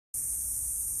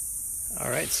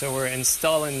Alright, so we're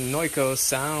installing Noico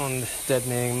sound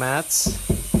deadening mats.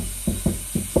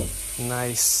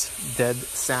 Nice dead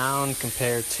sound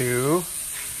compared to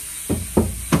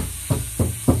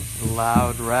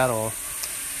loud rattle.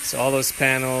 So all those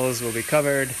panels will be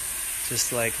covered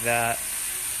just like that.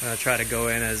 I'm going to try to go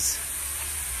in as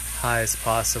high as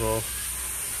possible.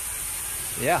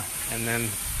 Yeah, and then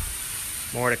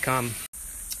more to come.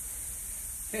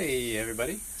 Hey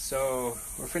everybody, so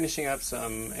we're finishing up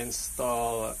some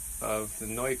install of the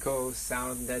Noico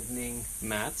sound deadening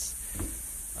mats.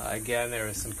 Again, there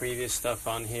was some previous stuff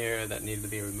on here that needed to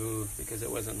be removed because it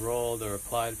wasn't rolled or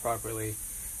applied properly.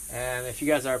 And if you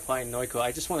guys are applying Noico,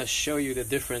 I just want to show you the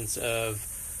difference of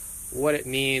what it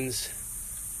means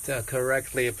to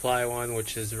correctly apply one,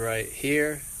 which is right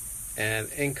here, and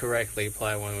incorrectly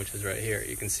apply one, which is right here.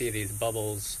 You can see these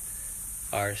bubbles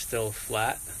are still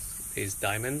flat, these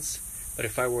diamonds, but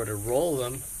if I were to roll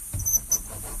them,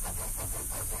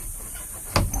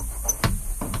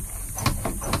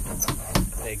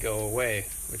 they go away,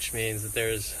 which means that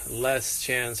there's less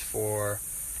chance for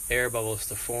air bubbles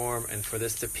to form and for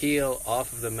this to peel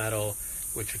off of the metal,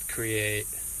 which would create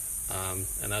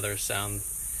another sound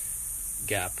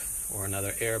gap or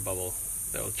another air bubble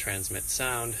that will transmit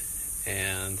sound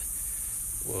and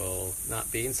will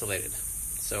not be insulated.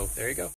 So there you go.